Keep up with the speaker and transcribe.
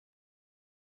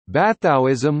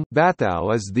Bathouism.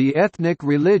 Bathou is the ethnic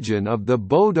religion of the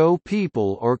Bodo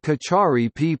people or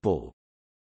Kachari people.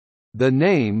 The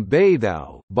name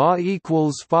Bathou, ba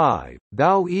equals 5,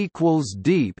 thou equals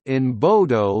deep in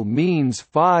Bodo means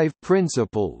 5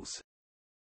 principles.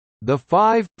 The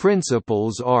 5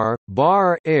 principles are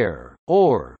bar air,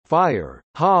 or fire,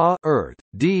 ha earth,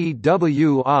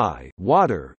 dwi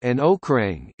water, and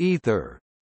okrang ether.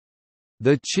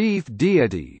 The chief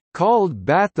deity, called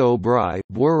Bathobrai,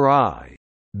 Bwarai,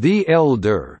 the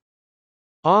elder,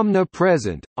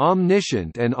 omnipresent,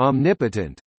 omniscient and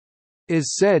omnipotent,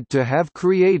 is said to have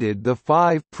created the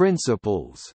 5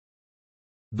 principles.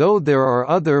 Though there are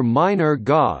other minor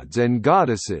gods and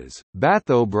goddesses,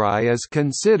 Bathobrai is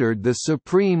considered the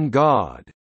supreme god.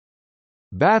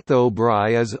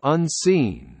 Bathobrai is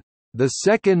unseen. The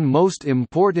second most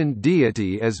important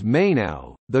deity is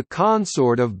Mainau, the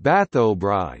consort of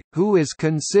Bathobrai, who is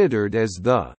considered as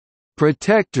the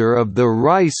protector of the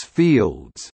rice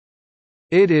fields.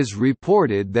 It is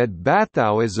reported that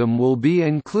Bathouism will be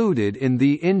included in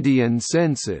the Indian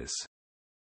census.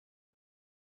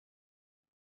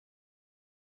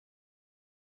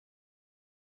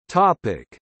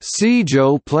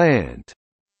 Sijou plant.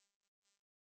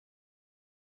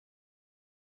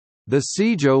 The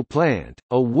Sijou plant,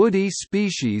 a woody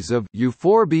species of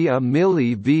Euphorbia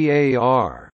milli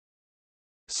var.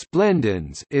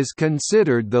 splendens, is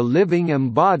considered the living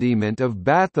embodiment of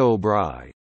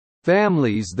Bathobrai.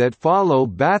 Families that follow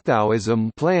Bathouism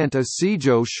plant a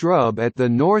Sijou shrub at the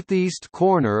northeast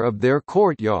corner of their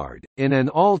courtyard, in an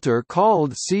altar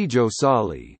called Sijou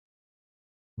Sali.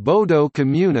 Bodo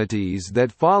communities that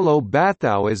follow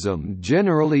Bathouism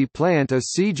generally plant a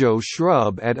Sijou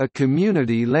shrub at a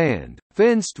community land,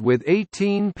 fenced with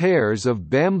 18 pairs of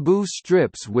bamboo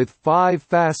strips with 5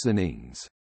 fastenings.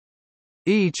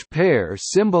 Each pair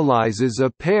symbolizes a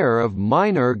pair of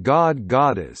minor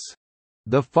god-goddess.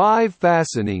 The 5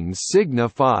 fastenings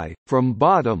signify, from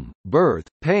bottom, birth,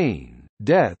 pain,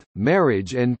 death,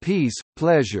 marriage and peace,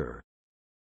 pleasure.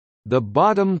 The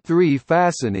bottom 3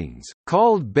 fastenings,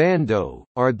 called bando,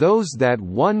 are those that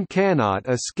one cannot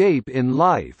escape in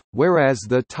life, whereas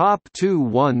the top 2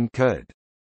 one could.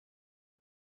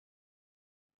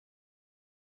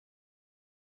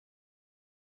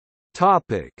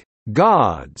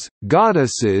 Gods,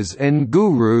 goddesses and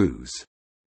gurus.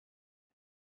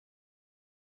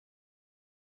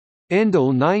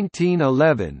 Endel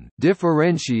 1911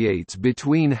 differentiates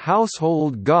between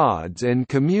household gods and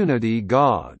community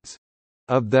gods.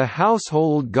 Of the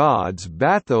household gods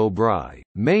Bathobrai,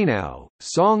 Mainau,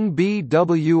 Song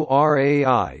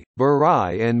Bwrai,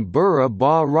 Barai and Bura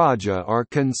Ba Raja are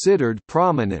considered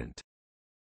prominent.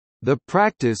 The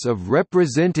practice of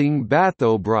representing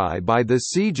Bathobrai by the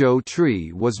Sijou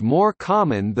tree was more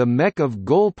common the Mek of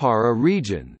Golpara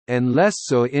region, and less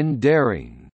so in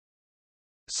Daring.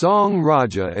 Song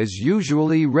Raja is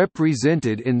usually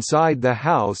represented inside the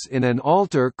house in an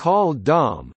altar called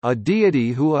Dam, a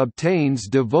deity who obtains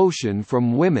devotion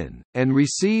from women, and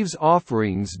receives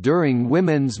offerings during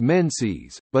women's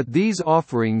menses, but these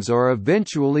offerings are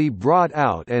eventually brought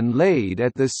out and laid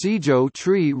at the Sijou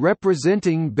tree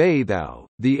representing Bathou.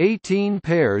 The 18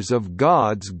 pairs of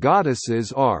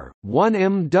gods/goddesses are 1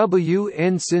 Mw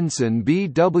Ensinsen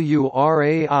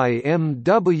Bwrai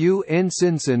Mw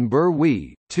Ensinsen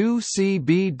Burwi, 2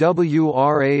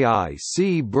 Cbwrai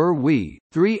C Burwi,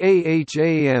 3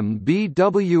 Aham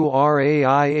Bwrai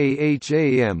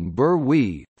Aham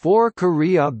Burwi, 4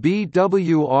 Korea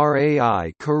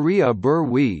Bwrai Korea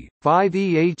Burwi, 5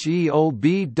 Eheo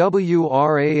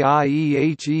Bwrai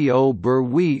Eheo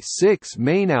Burwi, 6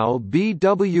 Mainau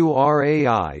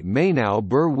Bwrai Mainau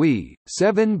Burwi,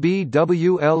 7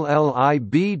 Bwlli Bwrai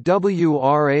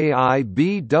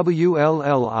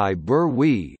Bwlli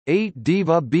Burwi, 8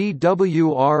 Deva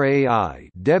Bwrai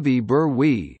Devi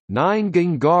Burwi, 9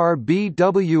 Gengar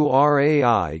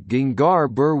Bwrai Gengar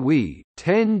Burwi,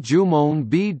 10 Jumon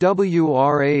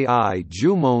Bwrai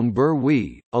Jumon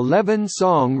Burwi, 11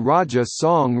 Song Raja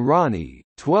Song Rani,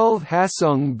 12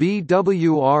 Hasung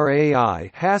Bwrai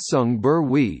Hasung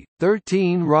Burwi,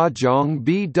 13 Rajong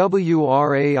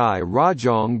Bwrai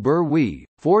Rajong Burwi,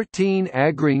 14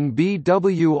 Agring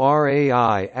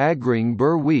Bwrai Agring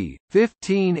Burwi,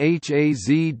 15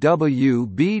 Hazw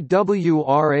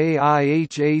Bwrai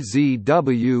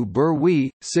Hazw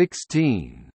Burwi,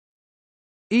 16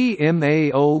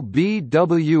 EMAO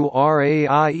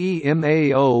Bwrai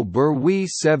EMAO Burwi,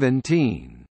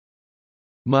 17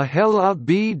 Mahela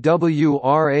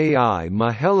Bwrai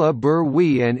Mahela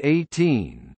Burwi and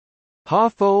 18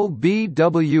 Hafo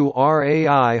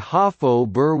Bwrai Hafo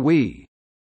Burwi.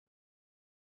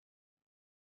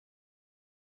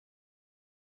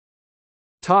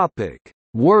 Topic: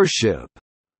 Worship.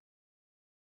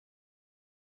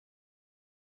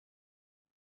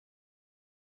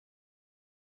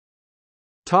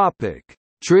 Topic: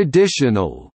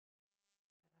 Traditional.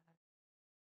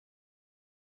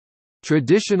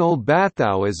 Traditional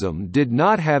Bathouism did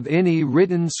not have any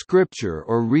written scripture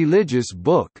or religious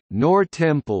book, nor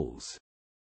temples.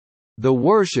 The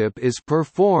worship is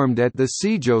performed at the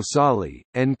Sijou Sali,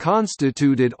 and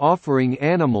constituted offering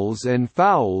animals and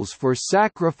fowls for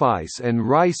sacrifice and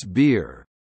rice beer.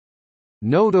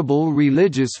 Notable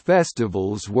religious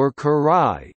festivals were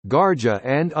Karai, Garja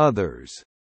and others.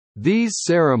 These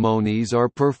ceremonies are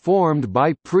performed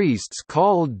by priests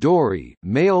called Dori,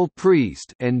 male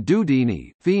priest, and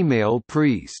Dudini, female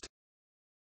priest.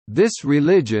 This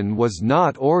religion was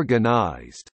not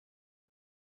organized.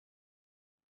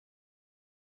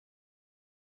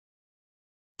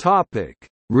 Topic: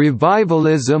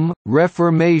 Revivalism,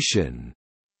 Reformation.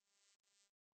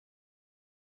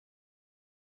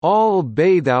 All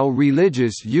Bathou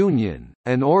Religious Union,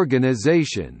 an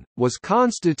organization, was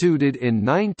constituted in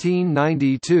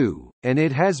 1992, and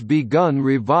it has begun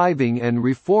reviving and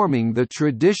reforming the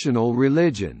traditional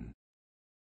religion.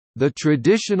 The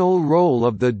traditional role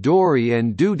of the Dori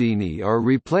and Dudini are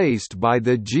replaced by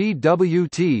the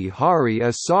Gwt Hari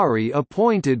Asari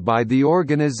appointed by the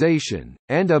organization,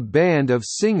 and a band of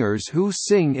singers who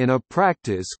sing in a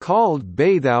practice called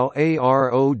Bathou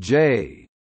Aroj.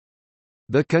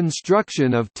 The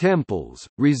construction of temples,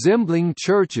 resembling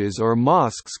churches or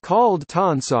mosques called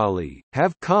Tansali,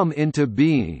 have come into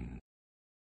being.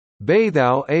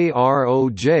 Bathou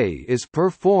Aroj is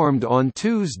performed on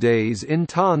Tuesdays in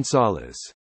Tansalis.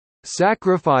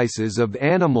 Sacrifices of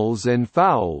animals and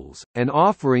fowls, an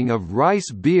offering of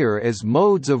rice beer as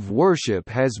modes of worship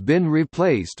has been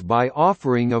replaced by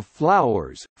offering of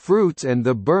flowers, fruits and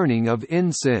the burning of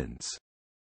incense.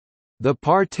 The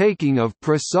partaking of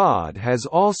prasad has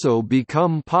also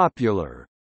become popular.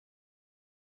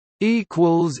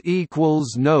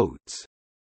 Notes